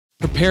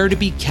Prepare to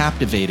be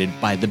captivated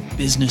by the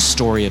business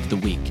story of the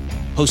week,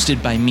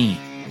 hosted by me,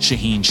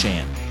 Shaheen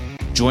Shan.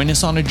 Join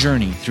us on a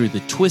journey through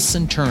the twists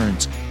and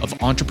turns of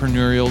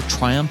entrepreneurial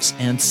triumphs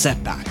and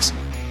setbacks.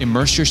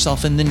 Immerse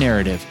yourself in the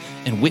narrative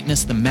and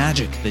witness the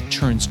magic that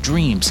turns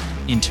dreams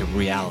into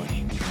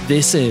reality.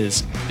 This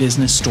is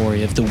Business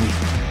Story of the Week.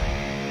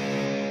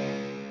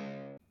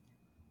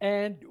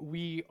 And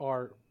we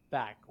are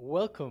back.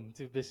 Welcome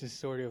to Business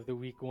Story of the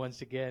Week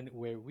once again,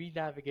 where we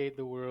navigate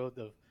the world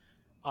of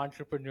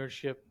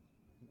entrepreneurship,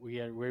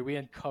 where we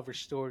uncover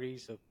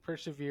stories of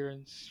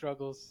perseverance,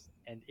 struggles,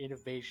 and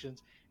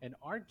innovations. And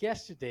our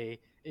guest today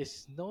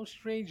is no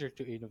stranger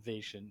to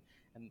innovation,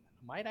 and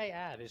might I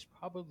add, is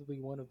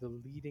probably one of the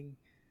leading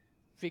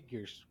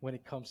figures when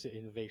it comes to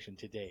innovation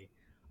today.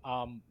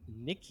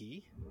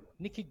 Nikki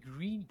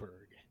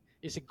Greenberg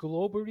is a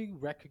globally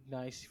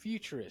recognized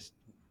futurist.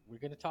 We're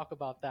going to talk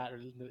about that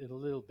in a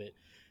little bit.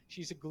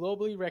 She's a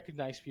globally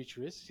recognized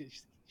futurist.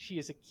 She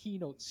is a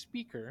keynote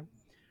speaker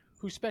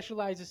who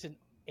specializes in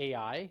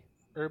AI,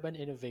 urban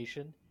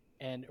innovation,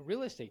 and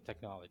real estate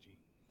technology.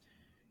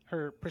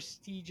 Her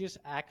prestigious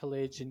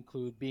accolades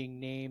include being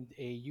named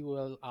a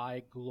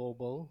ULI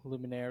Global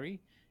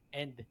Luminary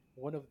and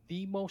one of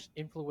the most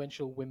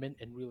influential women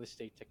in real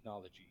estate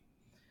technology.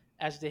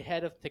 As the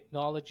head of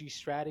technology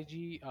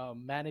strategy,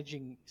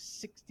 managing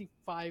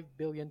 $65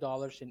 billion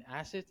in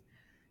assets,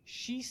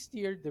 she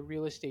steered the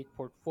real estate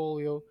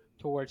portfolio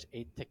towards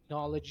a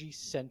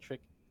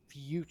technology-centric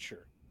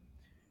future.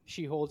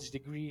 She holds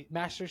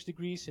master's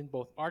degrees in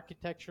both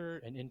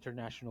architecture and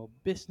international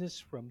business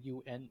from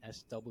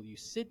UNSW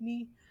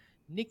Sydney.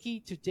 Nikki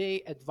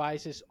today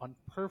advises on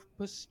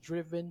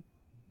purpose-driven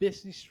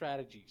business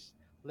strategies,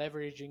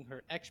 leveraging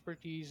her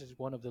expertise as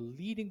one of the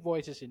leading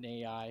voices in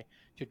AI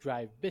to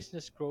drive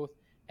business growth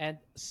and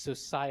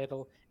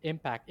societal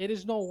impact. It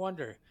is no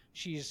wonder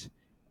she's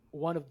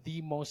one of the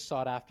most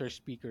sought-after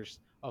speakers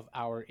of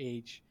our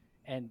age,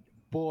 and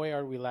boy,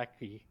 are we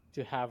lucky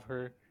to have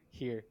her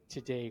here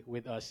today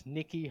with us.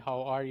 Nikki,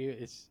 how are you?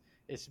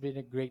 It's been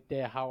a great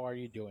day. How are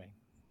you doing?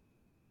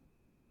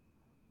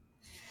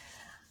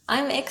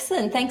 I'm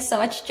excellent. Thanks so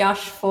much, Josh,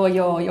 for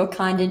your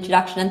kind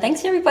introduction, and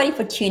thanks everybody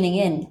for tuning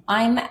in.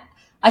 I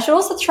should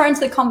also throw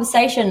into the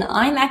conversation,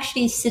 I'm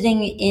actually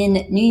sitting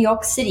in New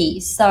York City.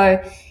 So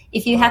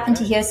if you happen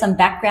to hear some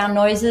background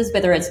noises,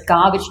 whether it's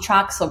garbage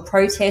trucks or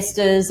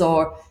protesters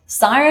or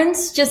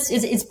sirens, just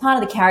it's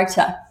part of the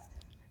character.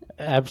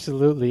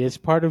 Absolutely. It's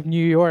part of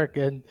New York,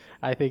 and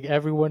I think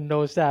everyone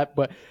knows that.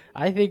 But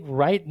I think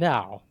right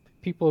now,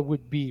 people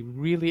would be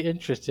really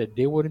interested.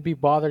 They wouldn't be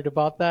bothered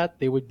about that.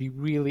 They would be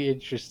really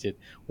interested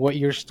what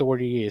your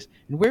story is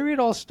and where it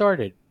all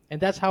started.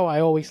 And that's how I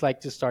always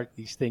like to start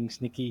these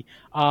things, Nikki.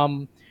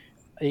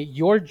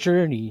 Your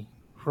journey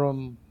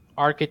from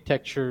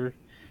architecture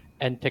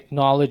and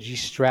technology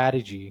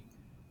strategy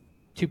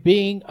to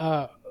being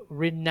a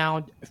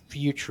renowned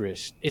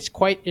futurist, it's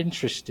quite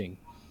interesting.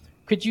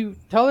 Could you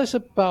tell us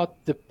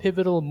about the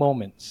pivotal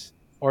moments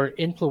or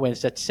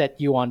influence that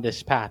set you on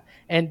this path?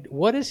 And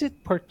what is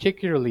it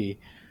particularly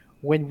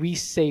when we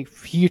say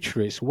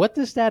futurist? What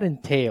does that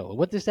entail?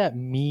 What does that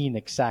mean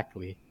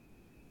exactly?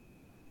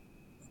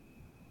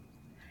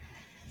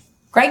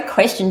 Great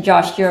question,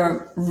 Josh.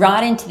 You're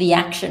right into the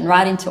action,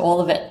 right into all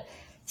of it.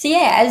 So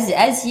yeah,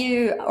 as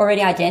you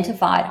already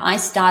identified, I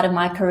started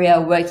my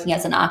career working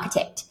as an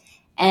architect,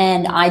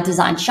 and I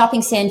designed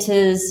shopping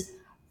centers,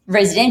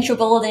 residential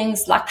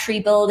buildings, luxury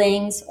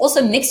buildings,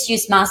 also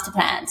mixed-use master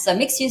plans. So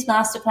mixed-use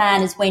master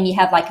plan is when you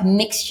have like a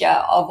mixture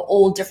of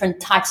all different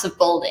types of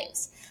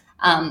buildings,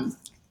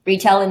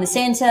 retail in the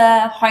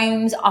center,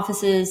 homes,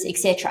 offices,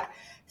 etc.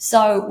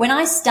 So when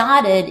I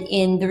started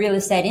in the real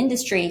estate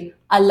industry,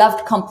 I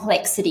loved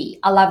complexity,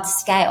 I loved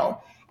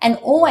scale. And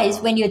always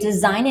when you're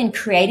designing and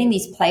creating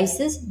these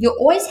places, you're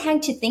always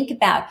having to think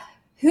about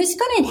who's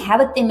going to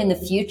inhabit them in the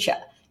future.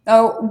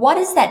 Or what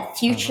is that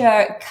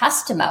future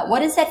customer?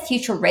 What is that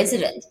future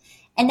resident?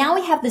 And now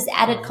we have this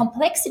added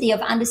complexity of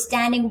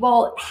understanding,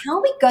 well, how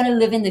are we going to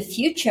live in the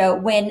future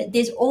when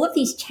there's all of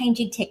these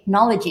changing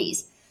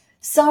technologies?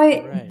 So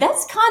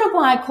that's kind of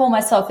why I call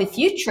myself a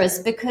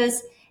futurist,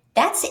 because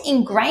that's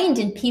ingrained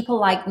in people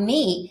like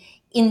me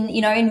in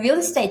real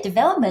estate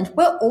development.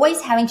 We're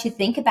always having to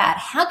think about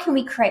how can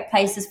we create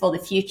places for the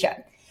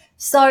future.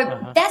 So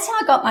that's how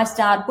I got my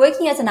start,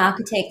 working as an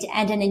architect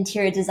and an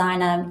interior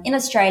designer in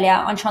Australia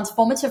on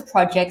transformative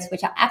projects,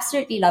 which I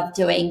absolutely love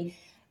doing.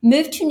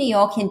 Moved to New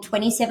York in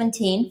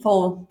 2017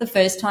 for the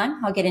first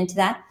time. I'll get into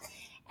that.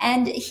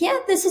 And here,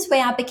 this is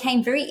where I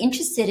became very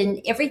interested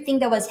in everything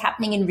that was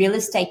happening in real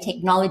estate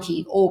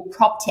technology or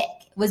prop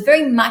tech. It was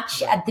very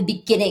much at the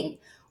beginning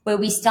where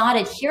we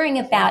started hearing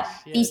about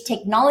these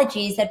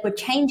technologies that were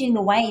changing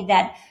the way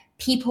that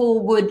people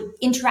would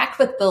interact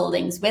with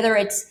buildings, whether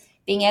it's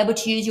being able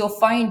to use your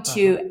phone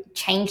to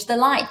change the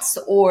lights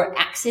or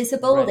access a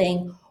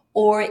building,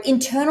 or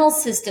internal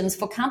systems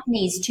for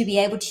companies to be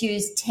able to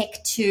use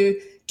tech to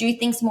do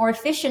things more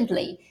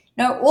efficiently.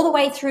 All the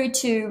way through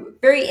to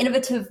very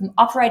innovative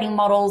operating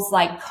models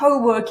like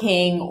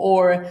co-working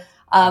or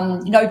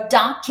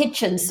dark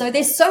kitchens. So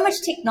there's so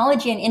much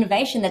technology and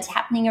innovation that's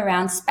happening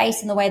around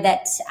space and the way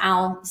that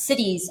our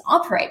cities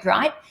operate,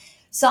 right?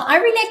 So I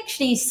really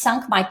actually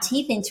sunk my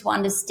teeth into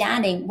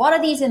understanding what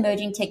are these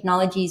emerging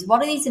technologies,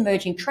 what are these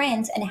emerging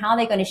trends, and how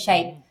they're going to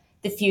shape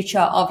the future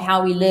of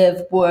how we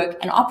live, work,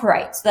 and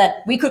operate, so that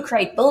we could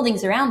create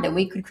buildings around them.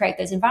 We could create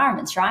those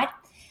environments, right?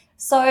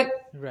 So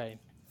Right.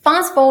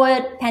 fast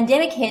forward,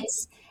 pandemic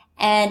hits,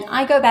 and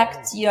I go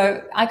back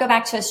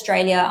to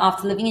Australia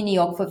after living in New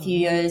York for a few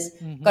years.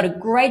 Got a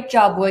great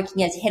job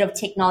working as head of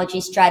technology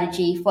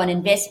strategy for an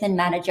investment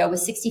manager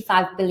with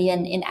 65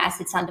 billion in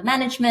assets under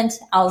management.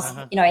 I was,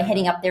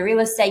 heading up their real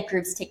estate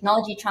group's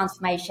technology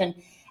transformation,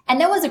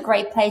 and that was a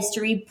great place to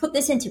really put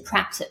this into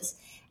practice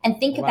and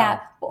think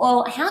about,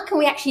 well, how can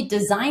we actually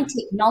design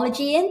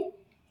technology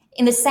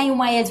in the same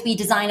way as we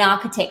design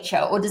architecture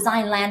or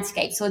design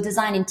landscapes or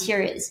design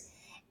interiors.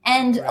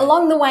 And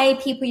along the way,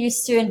 people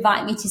used to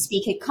invite me to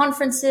speak at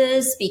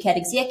conferences, speak at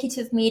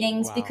executive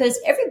meetings, because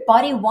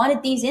everybody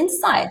wanted these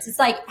insights. It's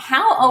like,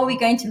 how are we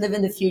going to live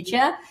in the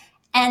future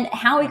and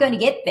how are we going to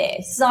get there?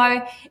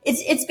 So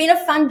it's been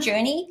a fun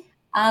journey.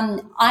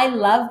 I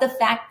love the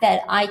fact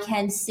that I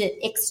can sit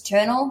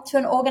external to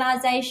an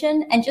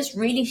organization and just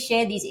really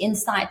share these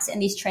insights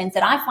and these trends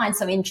that I find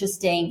so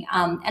interesting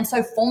and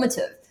so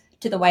formative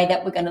to the way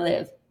that we're going to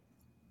live.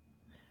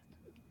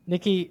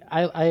 Nikki,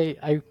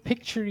 I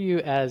picture you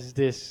as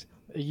this,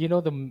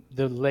 the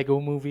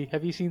Lego movie.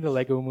 Have you seen the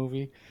Lego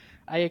movie?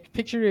 I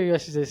picture you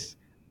as this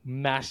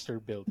master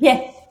builder.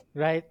 Yeah.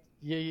 Right?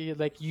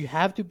 You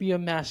have to be a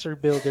master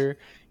builder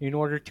in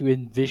order to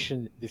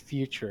envision the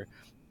future.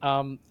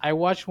 I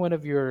watched one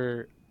of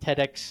your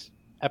TEDx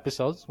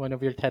episodes, one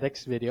of your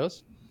TEDx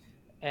videos,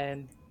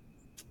 and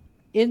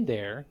in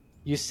there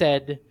you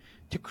said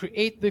to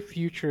create the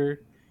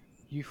future,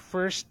 you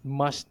first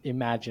must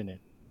imagine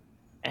it.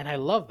 And I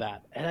love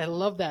that.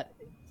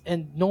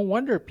 And no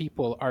wonder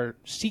people are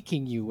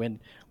seeking you and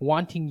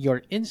wanting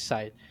your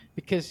insight,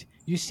 because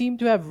you seem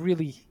to have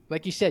really,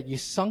 like you said, you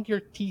sunk your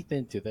teeth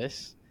into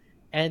this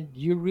and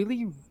you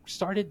really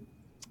started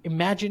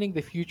imagining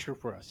the future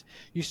for us.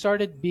 You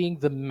started being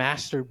the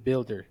master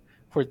builder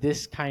for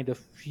this kind of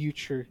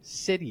future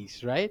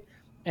cities, right?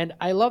 And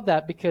I love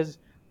that, because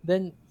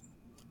then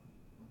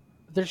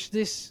there's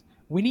this,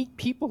 we need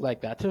people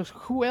like that. So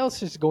who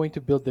else is going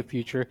to build the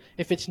future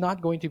if it's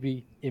not going to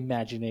be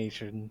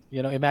imaginators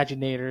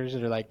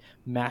or like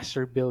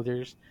master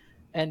builders?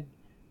 And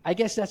I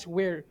guess that's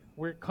where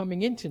we're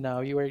coming into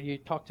now, where you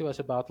talk to us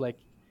about like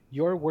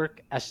your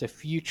work as a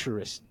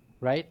futurist,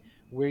 right?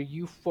 Where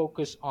you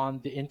focus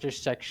on the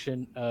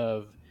intersection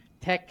of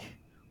tech,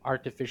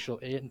 artificial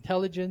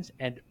intelligence,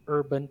 and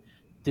urban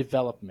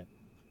development.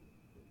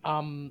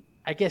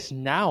 I guess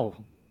now,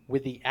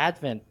 with the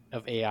advent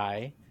of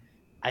AI,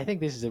 I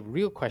think this is a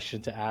real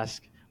question to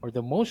ask, or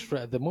the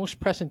most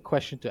present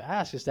question to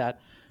ask is that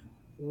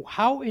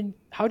how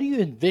do you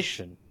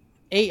envision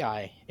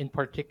AI in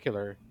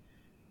particular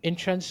in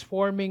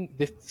transforming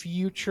the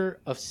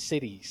future of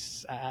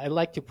cities? I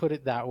like to put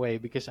it that way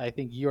because I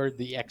think you're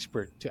the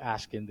expert to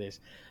ask in this.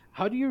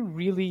 How do you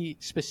really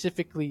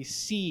specifically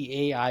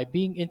see AI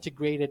being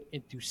integrated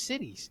into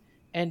cities?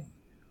 And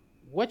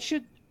what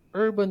should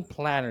urban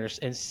planners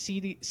and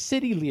city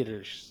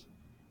leaders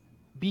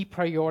be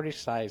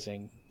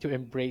prioritizing to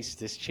embrace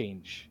this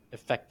change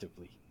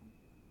effectively?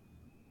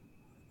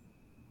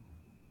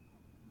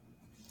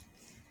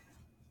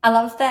 I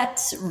love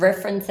that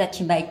reference that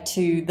you make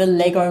to the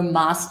Lego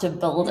Master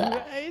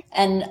Builder. Right.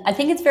 And I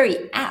think it's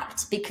very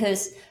apt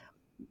because,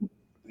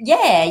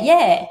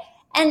 yeah.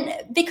 And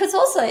because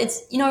also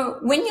it's,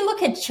 when you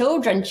look at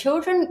children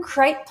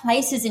create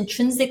places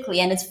intrinsically,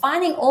 and it's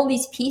finding all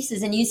these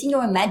pieces and using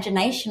your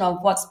imagination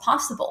of what's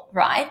possible,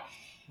 right?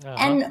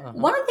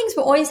 One of the things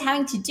we're always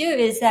having to do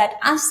is that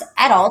us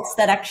adults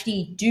that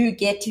actually do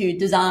get to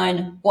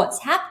design what's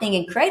happening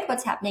and create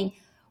what's happening,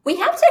 we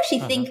have to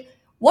actually think,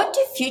 what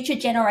do future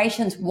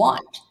generations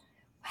want?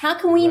 How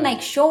can we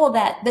make sure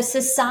that the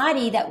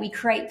society that we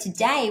create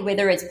today,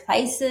 whether it's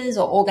places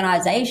or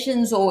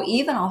organizations or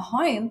even a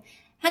home,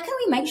 how can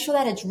we make sure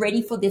that it's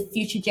ready for the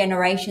future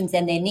generations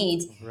and their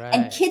needs? Right.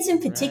 And kids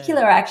in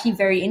particular are actually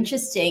very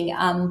interesting.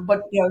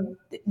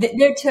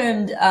 They're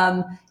termed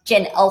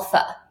Gen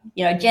Alpha.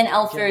 Gen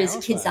Alpha is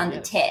kids under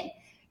 10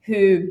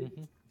 who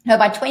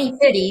by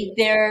 2030,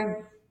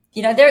 they're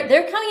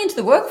coming into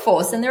the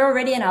workforce and they're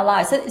already in our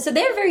lives. So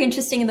they're very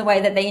interesting in the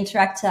way that they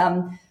interact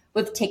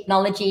with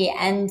technology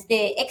and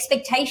their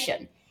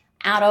expectation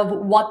out of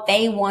what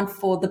they want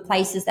for the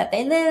places that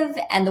they live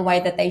and the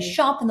way that they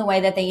shop and the way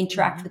that they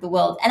interact with the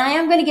world. And I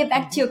am going to get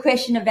back to your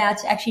question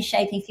about actually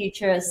shaping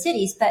future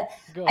cities, but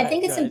I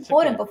think it's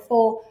important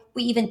before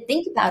we even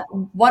think about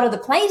what are the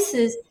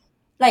places,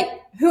 like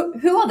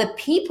who are the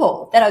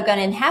people that are going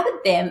to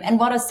inhabit them and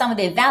what are some of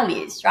their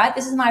values, right?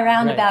 This is my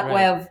roundabout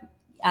way of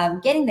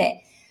getting there.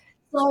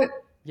 So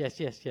yes.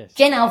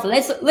 Gen Alpha,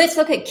 let's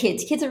look at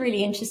kids. Kids are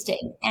really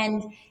interesting.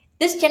 And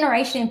this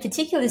generation in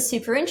particular is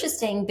super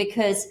interesting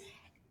because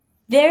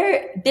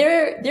they're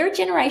a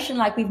generation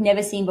like we've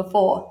never seen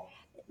before.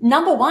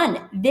 Number one,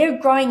 they're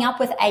growing up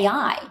with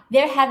AI.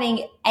 They're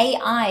having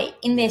AI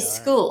in their They are.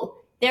 school.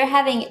 They're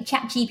having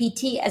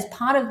ChatGPT as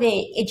part of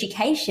their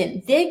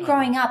education. They're Uh-huh.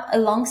 growing up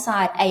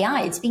alongside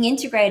AI. It's being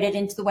integrated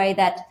into the way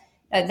that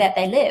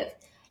they live.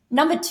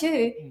 Number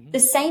two, Mm-hmm. the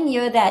same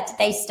year that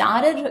they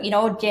started,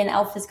 Gen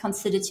Alpha is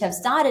considered to have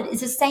started,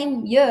 is the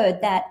same year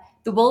that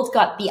the world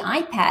got the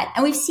iPad.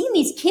 And we've seen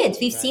these kids,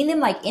 we've Right. seen them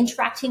like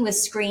interacting with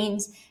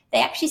screens. They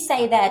actually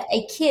say Uh-huh. that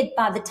a kid,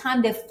 by the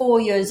time they're 4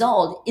 years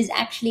old, is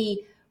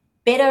actually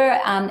better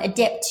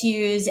adept to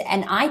use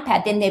an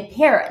iPad than their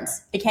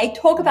parents. Okay,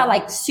 talk about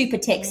Mm-hmm. like super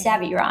tech Mm-hmm.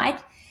 savvy, right?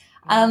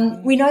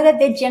 Mm-hmm. We know that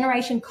their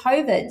generation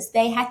COVIDs,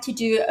 they had to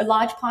do a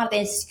large part of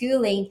their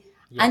schooling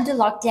under Yes.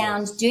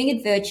 lockdowns, Yes. doing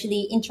it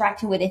virtually,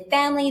 interacting with their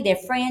family, their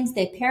friends,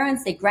 their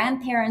parents, their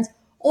grandparents,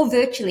 all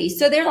virtually.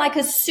 So they're like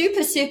a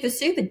super, super,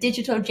 super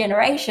digital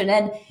generation,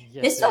 and they're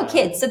Yes, they still are.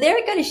 kids. So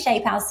they're going to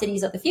shape our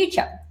cities of the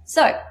future.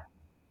 So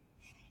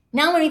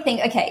now when we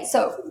think, okay,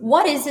 so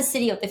what is the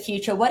city of the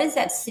future? What is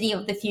that city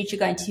of the future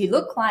going to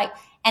look like?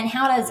 And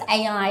how does Yes.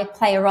 AI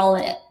play a role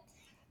in it?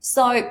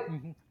 So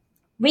Mm-hmm.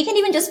 we can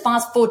even just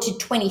fast forward to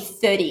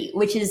 2030,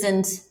 which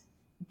isn't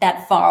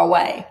that far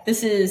away.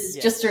 This is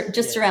Yes.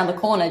 just around Yes. the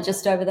corner,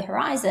 just over the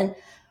horizon.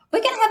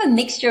 We're going to have a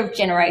mixture of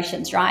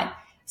generations, right?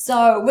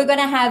 So we're going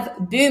to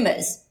have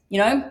boomers.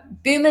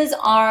 Boomers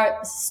are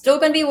still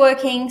going to be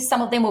working.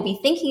 Some of them will be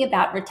thinking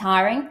about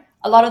retiring.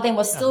 A lot of them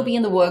will still Uh-huh. be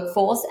in the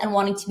workforce and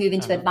wanting to move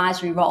into Uh-huh.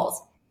 advisory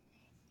roles.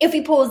 If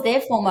we pause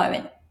there for a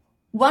moment,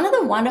 one of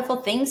the wonderful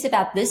things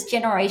about this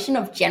generation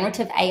of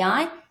generative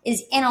AI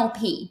is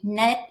NLP,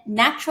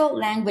 natural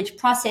language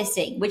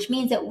processing, which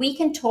means that we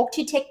can talk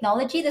to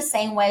technology the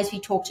same way as we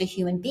talk to a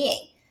human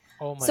being.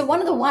 Oh my So one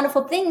of the goodness.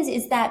 wonderful things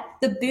is that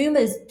the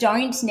boomers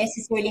don't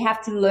necessarily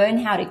have to learn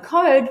how to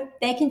code.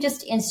 They can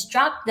just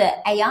instruct the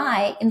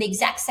AI in the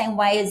exact same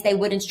way as they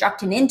would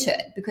instruct an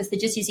intern because they're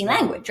just using Wow.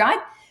 language, right?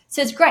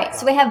 So it's great.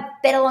 So we Wow. have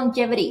better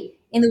longevity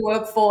in the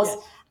workforce,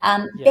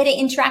 Yes. better Yes.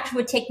 interaction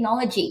with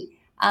technology.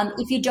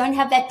 If you don't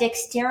have that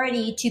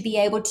dexterity to be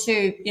able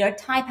to,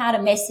 type out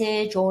a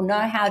message or know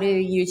how to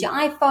use your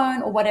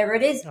iPhone or whatever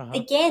it is, Uh-huh.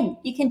 again,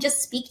 you can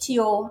just speak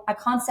to I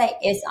can't say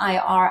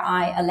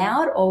SIRI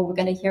aloud or we're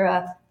going to hear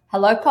a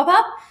hello pop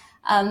up.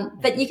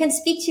 But Mm-hmm. you can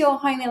speak to your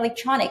home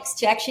electronics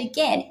to actually,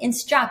 again,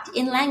 instruct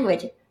in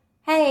language.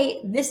 Hey,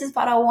 this is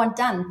what I want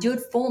done. Do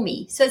it for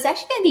me. So it's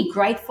actually going to be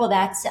great for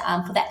that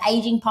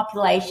aging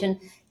population.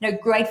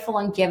 Great for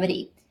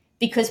longevity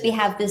because we Yes.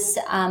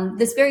 have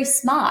this very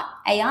smart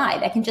AI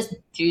that can just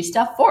do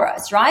stuff for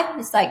us, right?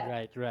 It's like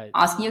Right. Right.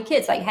 asking your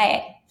kids, like,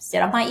 hey,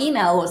 set up my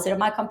email or set up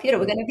my computer.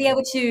 We're going to be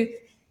able to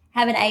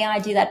have an AI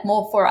do that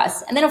more for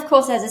us. And then, of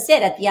course, as I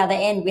said, at the other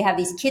end, we have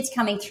these kids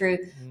coming through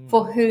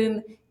for Mm-hmm.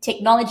 whom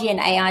technology and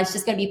AI is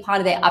just going to be part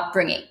of their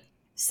upbringing.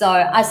 So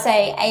I Mm-hmm. say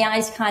Mm-hmm. AI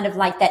is kind of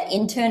like that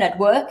intern at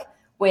work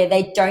where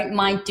they don't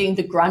mind doing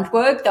the grunt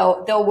work.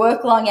 They'll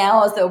work long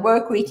hours, they'll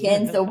work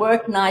weekends, they'll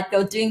work night,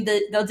 they'll do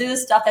the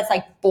stuff that's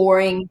like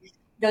boring.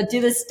 They'll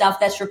do the stuff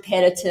that's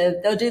repetitive.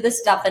 They'll do the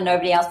stuff that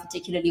nobody else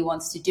particularly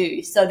wants to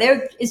do. So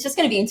it's just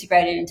going to be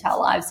integrated into our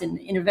lives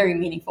in a very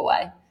meaningful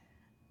way.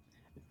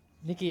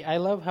 Nikki, I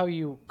love how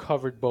you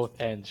covered both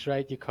ends,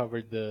 right? You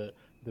covered the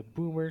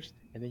boomers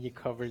and then you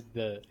covered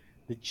the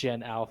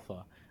Gen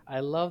Alpha. I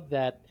love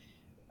that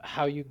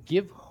how you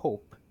give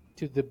hope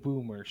to the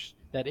boomers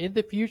that in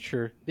the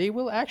future they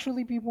will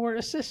actually be more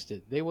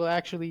assisted. They will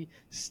actually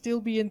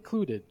still be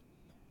included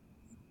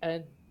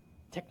and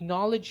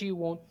technology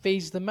won't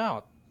phase them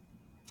out.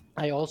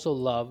 I also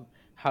love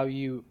how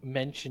you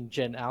mentioned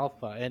Gen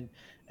Alpha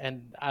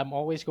and I'm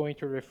always going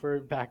to refer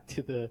back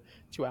to the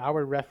to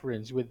our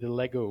reference with the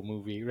Lego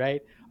movie,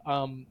 right?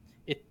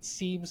 It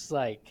seems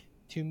like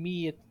to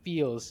me it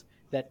feels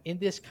that in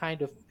this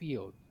kind of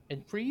field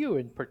and for you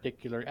in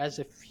particular as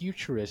a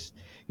futurist,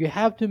 you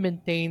have to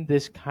maintain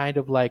this kind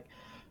of like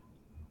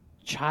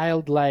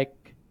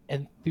childlike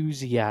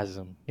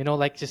enthusiasm,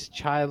 like just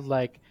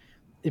childlike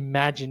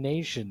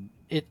imagination.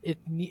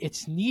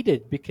 It's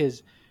needed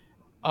because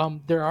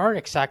there are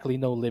exactly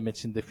no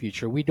limits in the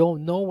future. We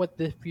don't know what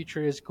the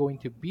future is going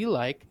to be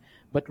like,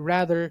 but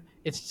rather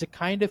it's the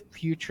kind of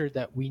future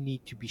that we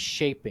need to be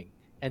shaping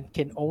and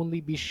can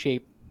only be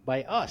shaped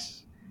by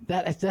us.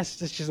 That's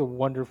just a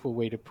wonderful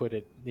way to put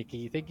it,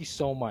 Nikki. Thank you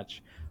so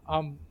much.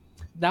 Um,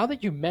 Now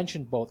that you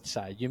mentioned both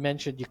sides, you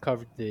mentioned you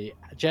covered the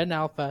Gen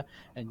Alpha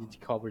and you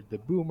covered the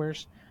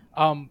Boomers.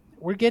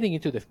 We're getting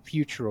into the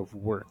future of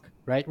work,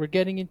 right? We're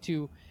getting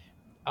into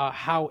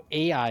how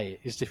AI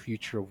is the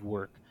future of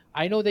work.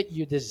 I know that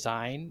you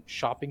design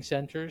shopping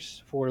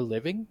centers for a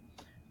living,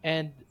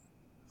 and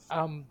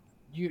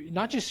you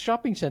not just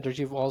shopping centers.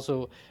 You've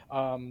also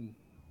um,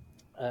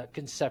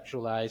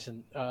 conceptualized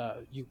and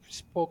you've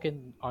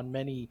spoken on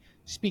many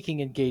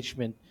speaking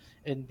engagement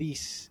in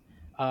these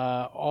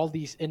all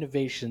these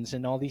innovations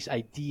and all these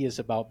ideas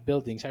about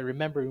buildings. I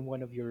remember in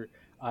one of your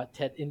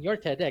in your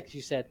TEDx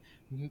you said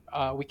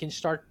we can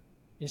start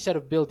instead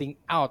of building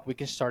out, we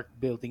can start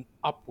building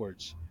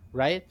upwards,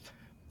 right?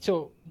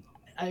 So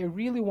I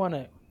really want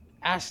to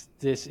ask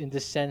this in the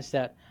sense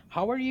that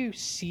How are you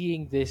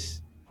seeing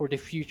this for the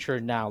future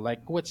now?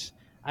 Like,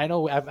 I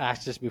know I've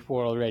asked this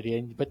before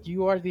already, but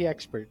you are the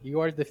expert.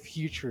 You are the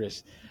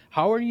futurist.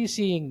 How are you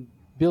seeing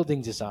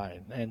building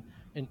design, and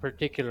in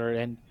particular,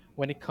 and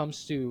when it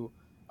comes to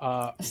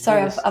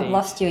Sorry, real I've estate?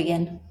 lost you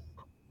again.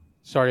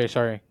 Sorry.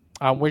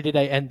 Where did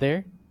I end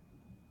there?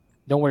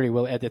 Don't worry,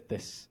 we'll edit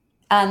this.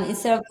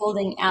 Instead of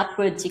building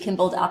outwards, you can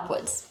build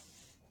upwards.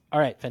 All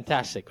right,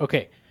 fantastic.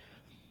 Okay.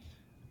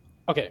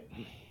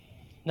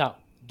 Now,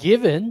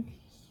 given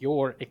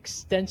your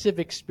extensive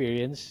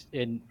experience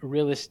in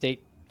real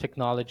estate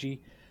technology,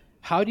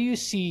 how do you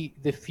see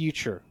the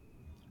future?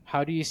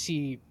 How do you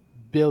see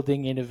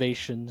building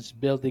innovations,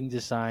 building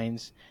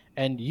designs,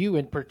 and you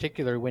in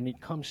particular when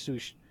it comes to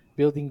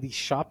building these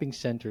shopping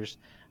centers?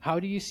 How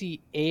do you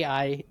see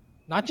AI,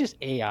 not just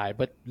AI,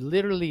 but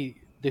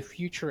literally the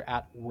future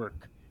at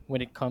work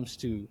when it comes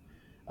to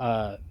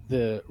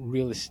the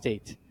real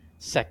estate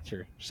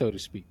sector, so to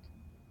speak?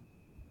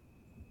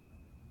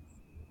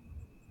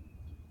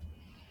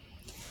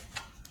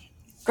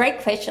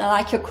 Great question. I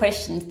like your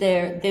questions.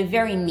 They're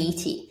very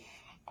meaty.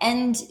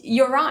 And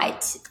you're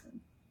right.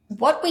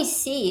 What we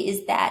see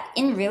is that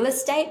in real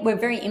estate, we're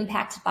very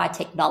impacted by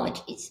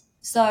technologies.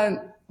 So,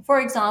 for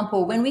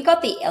example, when we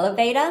got the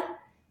elevator,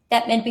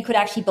 that meant we could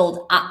actually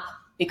build up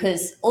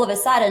because all of a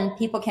sudden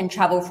people can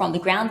travel from the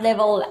ground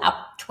level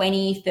up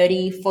 20,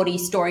 30, 40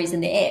 stories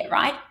in the air,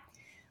 right?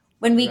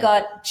 When we Right.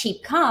 got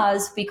cheap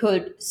cars, we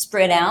could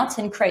spread out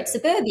and create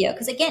suburbia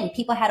because, again,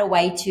 people had a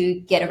way to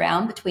get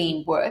around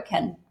between work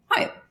and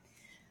home.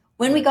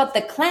 When we Right. got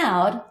the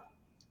cloud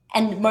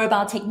and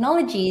mobile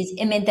technologies,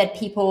 it meant that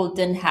people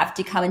didn't have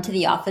to come into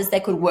the office. They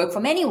could work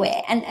from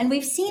anywhere. And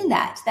we've seen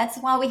that. That's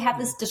why we have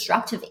this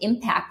disruptive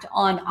impact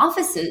on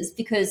offices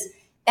because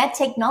that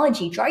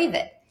technology drove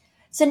it.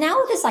 So now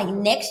with this like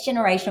next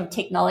generation of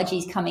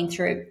technologies coming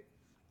through,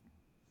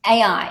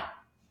 AI,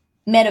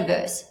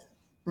 metaverse,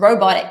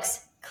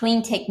 robotics,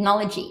 clean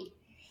technology,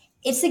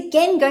 it's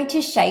again going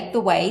to shape the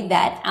way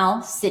that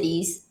our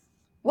cities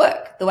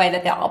work, the way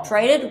that they're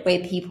operated, where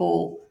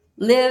people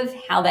live,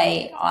 how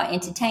they are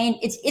entertained.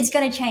 It's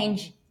going to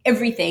change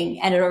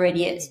everything, and it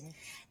already is.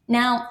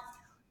 Now,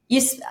 you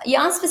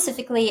asked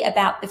specifically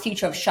about the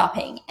future of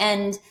shopping,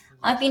 and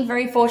I've been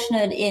very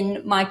fortunate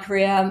in my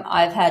career.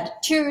 I've had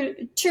two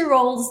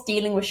roles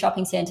dealing with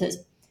shopping centers.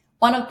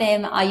 One of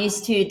them, I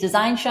used to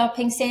design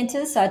shopping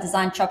centers. So I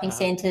designed shopping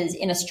centers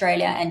in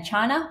Australia and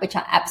China, which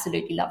I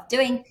absolutely love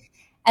doing.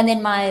 And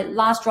then my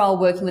last role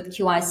working with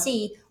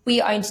QIC,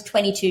 we owned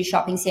 22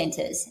 shopping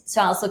centers.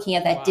 So I was looking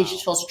at that Wow.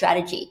 digital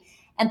strategy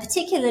and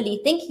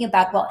particularly thinking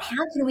about, well,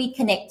 how can we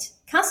connect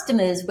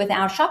customers with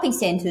our shopping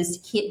centers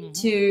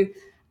to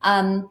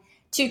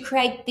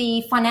create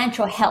the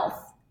financial health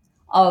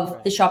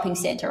of the shopping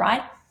center,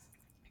 right?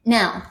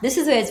 Now, this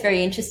is where it's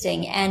very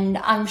interesting, and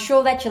I'm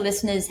sure that your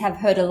listeners have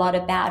heard a lot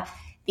about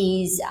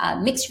these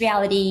mixed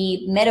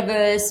reality,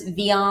 metaverse,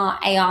 VR,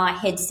 AR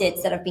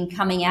headsets that have been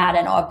coming out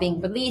and are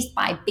being released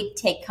by big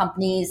tech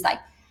companies like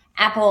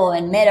Apple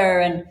and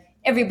Meta and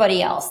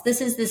everybody else. This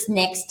is this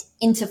next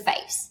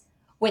interface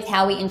with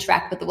how we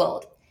interact with the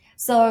world.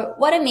 So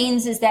what it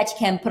means is that you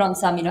can put on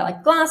some,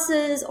 like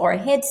glasses or a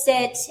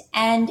headset,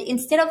 and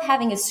instead of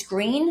having a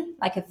screen,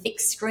 like a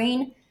fixed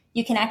screen,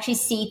 you can actually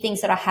see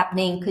things that are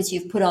happening because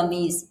you've put on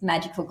these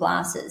magical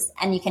glasses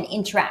and you can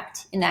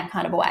interact in that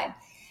kind of a way.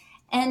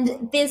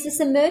 And there's this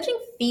emerging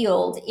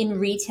field in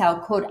retail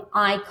called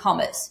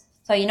iCommerce.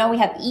 So, we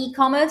have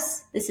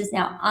e-commerce. This is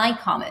now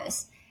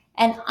iCommerce.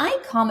 And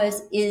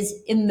iCommerce is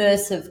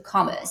immersive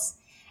commerce.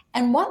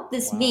 And what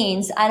this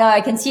means, I know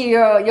I can see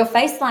your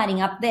face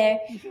lighting up there.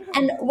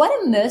 And what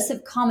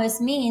immersive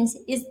commerce means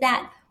is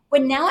that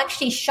we're now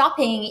actually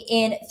shopping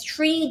in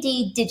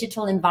 3D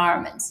digital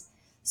environments.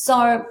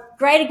 So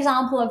great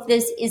example of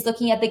this is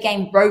looking at the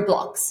game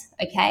Roblox,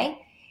 okay?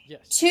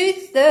 Yes.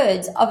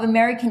 2/3 of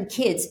American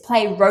kids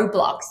play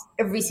Roblox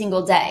every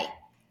single day.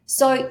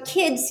 So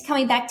kids,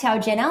 coming back to our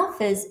Gen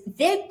Alphas,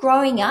 they're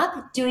growing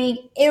up doing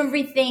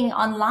everything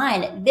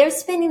online. They're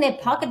spending their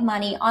pocket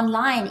money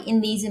online in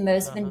these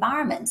immersive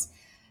environments.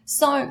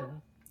 So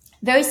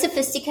very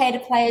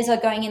sophisticated players are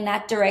going in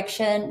that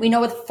direction. We know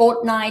with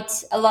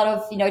Fortnite, a lot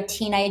of,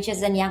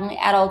 teenagers and young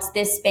adults,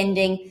 they're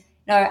spending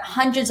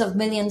hundreds of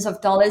millions of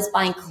dollars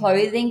buying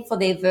clothing for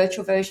their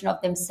virtual version of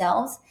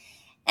themselves.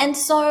 And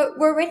so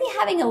we're already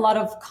having a lot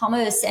of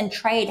commerce and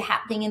trade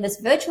happening in this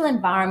virtual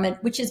environment,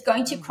 which is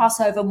going to cross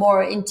over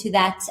more into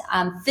that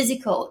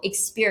physical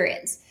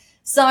experience.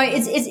 So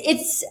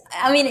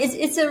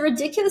it's a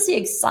ridiculously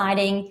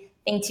exciting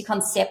thing to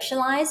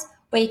conceptualize,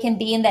 where you can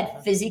be in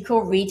that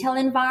physical retail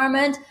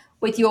environment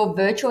with your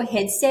virtual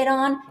headset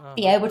on,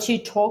 be able to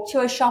talk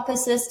to a shop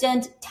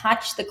assistant,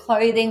 touch the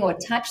clothing or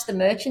touch the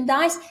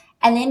merchandise,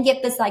 and then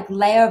get this like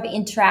layer of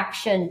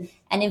interaction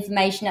and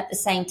information at the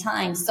same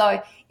time.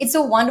 So it's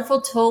a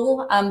wonderful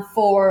tool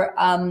for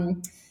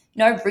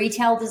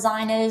retail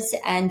designers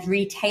and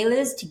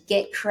retailers to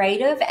get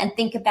creative and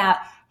think about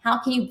how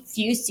can you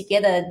fuse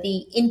together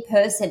the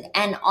in-person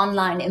and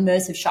online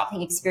immersive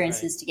shopping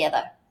experiences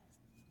together.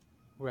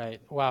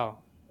 Right. Wow.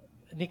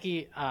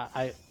 Nikki,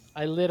 I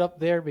lit up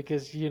there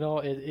because it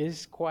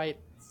is quite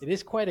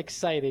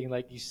exciting,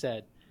 like you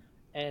said,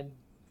 and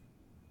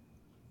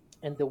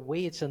the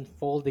way it's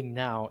unfolding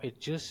now, it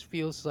just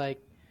feels like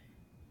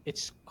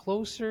it's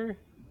closer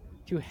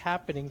to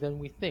happening than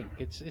we think.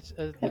 It's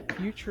the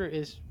future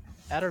is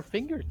at our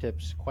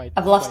fingertips.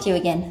 I've lost Quite. you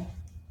again.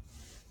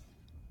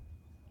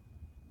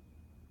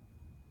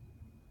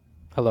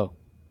 Hello.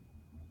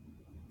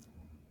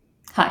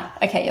 Hi.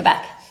 Okay, you're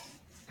back.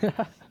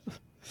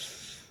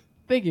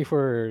 Thank you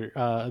for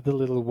the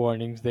little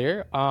warnings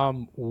there.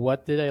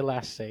 What did I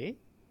last say?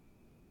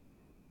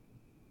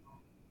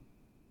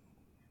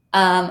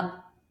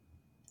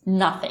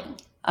 Nothing.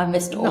 I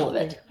missed all of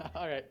Nothing. it.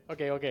 All right.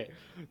 Okay. Okay.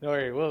 No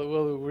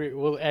worry.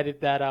 We'll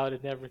edit that out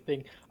and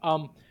everything.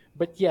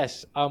 But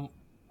yes.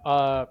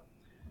 Uh,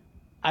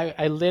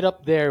 I lit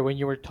up there when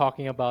you were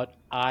talking about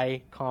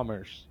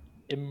iCommerce,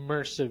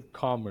 immersive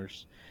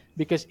commerce,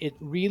 because it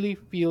really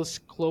feels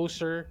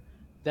closer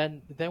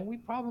than we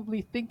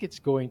probably think it's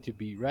going to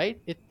be,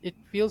 right? It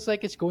feels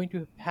like it's going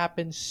to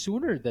happen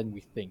sooner than we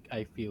think,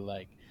 I feel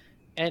like.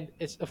 And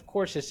it's of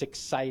course it's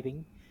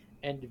exciting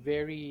and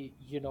very,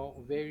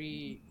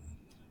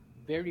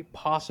 very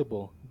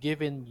possible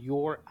given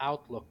your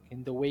outlook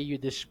in the way you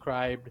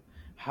described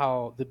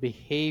how the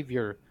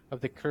behavior of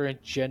the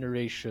current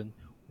generation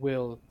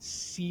will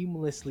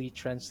seamlessly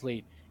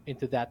translate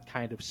into that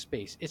kind of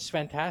space. It's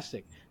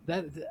fantastic.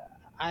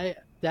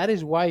 That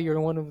is why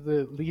you're one of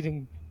the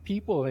leading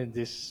people in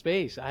this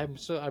space. I'm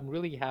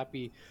really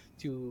happy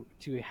to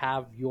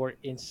have your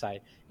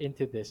insight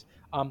into this.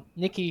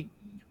 Nikki,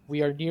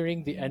 we are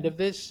nearing the end of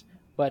this,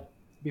 but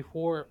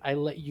before I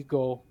let you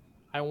go,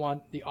 I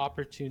want the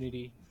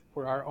opportunity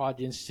for our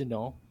audience to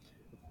know,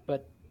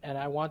 and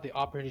I want the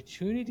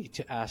opportunity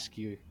to ask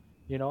you,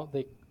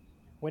 like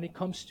when it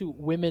comes to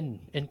women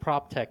in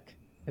prop tech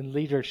and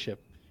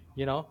leadership,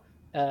 you know,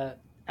 uh,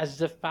 as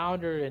the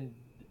founder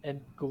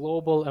and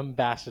global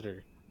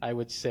ambassador, I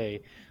would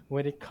say,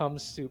 when it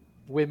comes to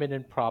women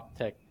in prop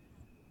tech,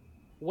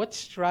 what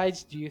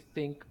strides do you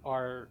think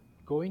are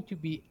going to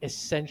be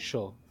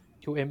essential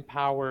to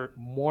empower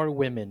more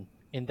women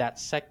in that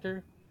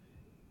sector?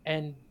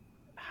 And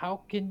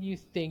how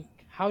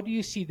do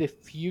you see the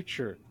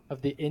future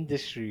of the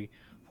industry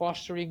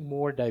fostering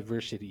more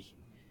diversity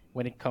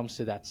when it comes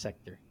to that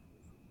sector?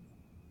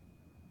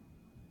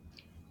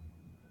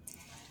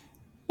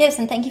 Yes,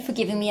 and thank you for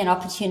giving me an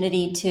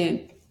opportunity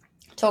to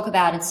talk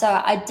about it.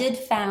 So I did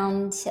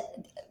found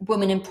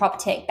Women in Prop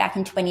Tech back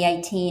in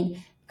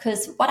 2018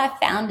 because what I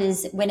found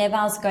is whenever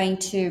I was going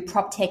to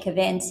prop tech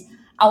events,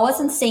 I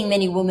wasn't seeing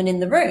many women in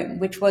the room,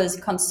 which was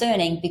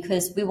concerning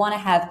because we want to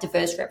have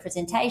diverse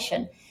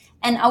representation.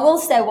 And I will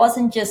say it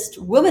wasn't just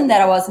women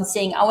that I wasn't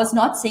seeing. I was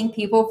not seeing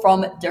people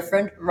from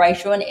different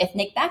racial and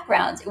ethnic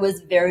backgrounds. It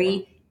was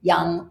very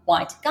young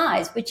white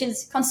guys, which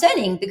is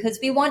concerning because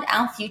we want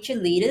our future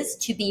leaders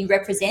to be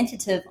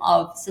representative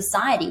of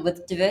society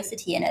with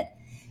diversity in it.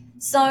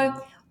 So,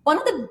 one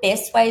of the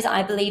best ways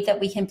I believe that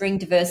we can bring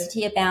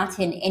diversity about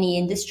in any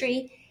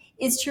industry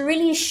is to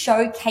really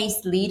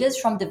showcase leaders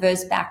from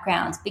diverse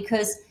backgrounds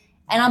because,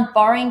 and I'm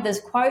borrowing this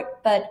quote,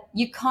 but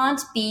you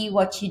can't be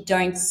what you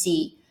don't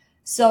see.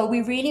 So,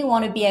 we really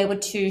want to be able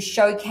to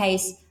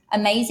showcase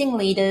amazing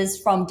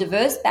leaders from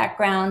diverse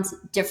backgrounds,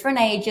 different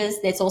ages.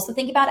 Let's also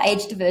think about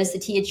age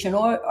diversity. It should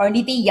not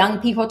only be young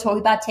people talking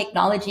about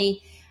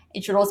technology,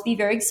 it should also be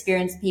very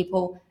experienced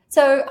people.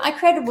 So I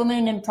created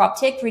Women in Prop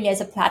Tech really as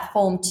a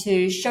platform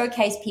to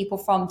showcase people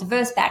from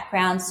diverse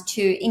backgrounds,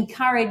 to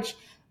encourage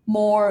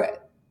more,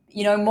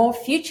 more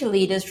future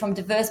leaders from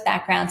diverse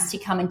backgrounds to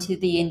come into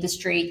the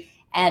industry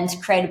and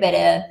create a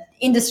better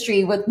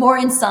industry with more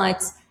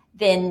insights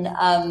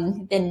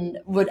than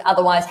would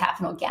otherwise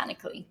happen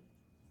organically.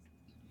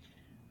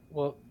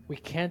 Well, we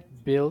can't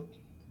build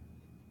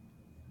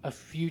a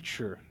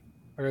future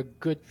or a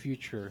good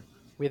future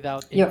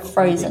without You're including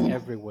frozen.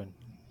 everyone.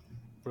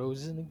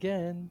 Frozen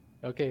again.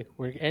 Okay,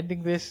 we're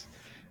ending this.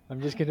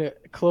 I'm just gonna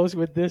close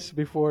with this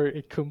before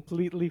it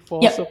completely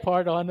falls Yep.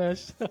 apart on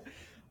us.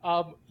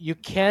 You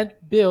can't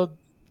build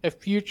a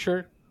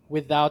future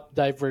without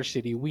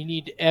diversity. We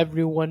need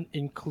everyone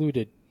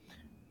included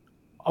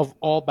of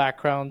all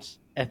backgrounds,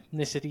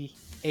 ethnicity,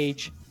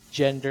 age,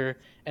 gender,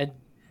 and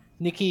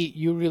Nikki,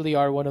 you really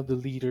are one of the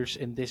leaders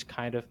in this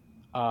kind of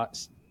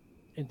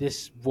in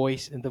this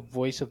voice, in the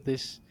voice of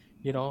this.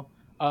 You know,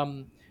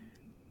 um,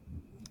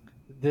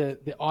 the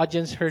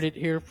audience heard it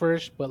here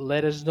first, but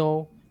let us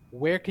know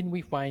where can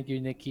we find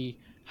you, Nikki?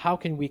 How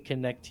can we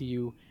connect to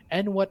you?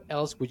 And what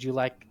else would you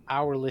like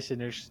our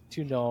listeners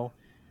to know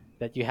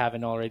that you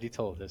haven't already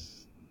told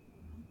us?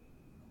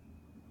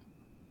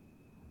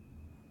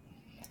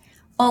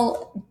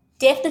 Well,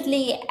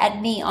 definitely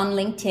add me on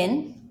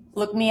LinkedIn.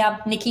 Look me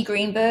up, Nikki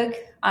Greenberg.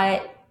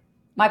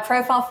 My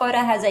profile photo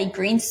has a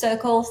green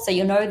circle, so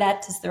you'll know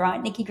that is the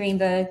right Nikki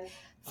Greenberg. All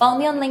Follow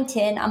me on right.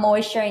 LinkedIn. I'm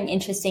always sharing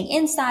interesting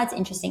insights,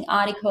 interesting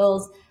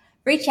articles.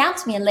 Reach out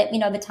to me and let me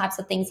know the types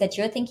of things that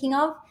you're thinking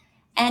of.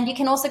 And you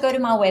can also go to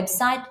my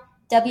website,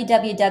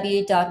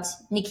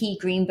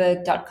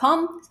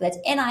 www.nikkigreenberg.com. So that's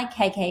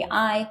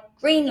Nikki,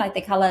 green like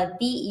the color,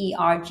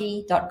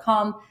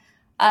 BERG.com.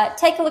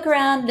 Take a look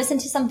around, listen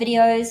to some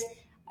videos,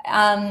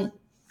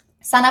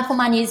 sign up for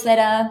my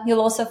newsletter.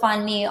 You'll also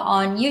find me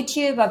on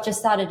YouTube. I've just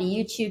started a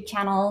YouTube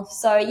channel.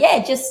 So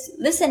yeah, just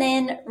listen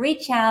in,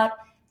 reach out,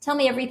 tell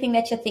me everything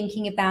that you're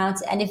thinking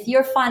about. And if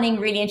you're finding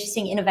really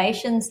interesting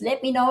innovations,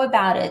 let me know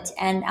about it.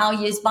 And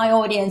I'll use my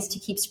audience to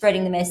keep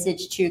spreading the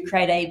message to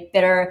create a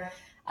better,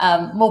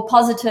 more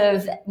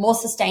positive, more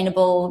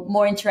sustainable,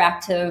 more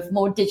interactive,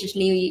 more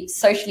digitally,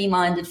 socially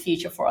minded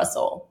future for us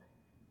all.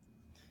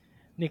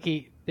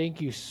 Nikki,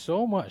 thank you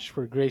so much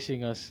for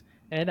gracing us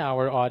and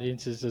our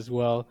audiences as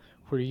well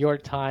for your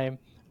time.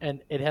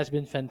 And it has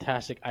been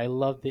fantastic. I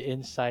love the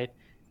insight.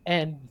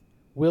 And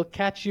we'll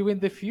catch you in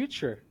the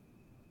future.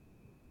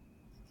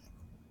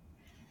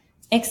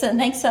 Excellent.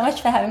 Thanks so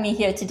much for having me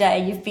here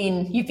today. You've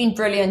been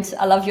brilliant.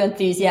 I love your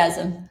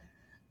enthusiasm.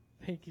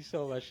 Thank you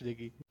so much,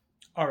 Nikki.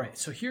 All right,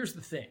 so here's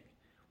the thing.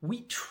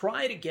 We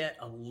try to get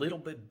a little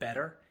bit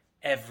better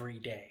every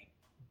day,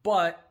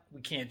 but we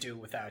can't do it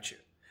without you.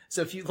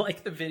 So if you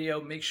like the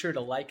video, make sure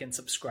to like and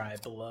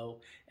subscribe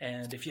below.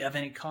 And if you have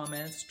any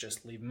comments,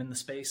 just leave them in the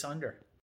space under.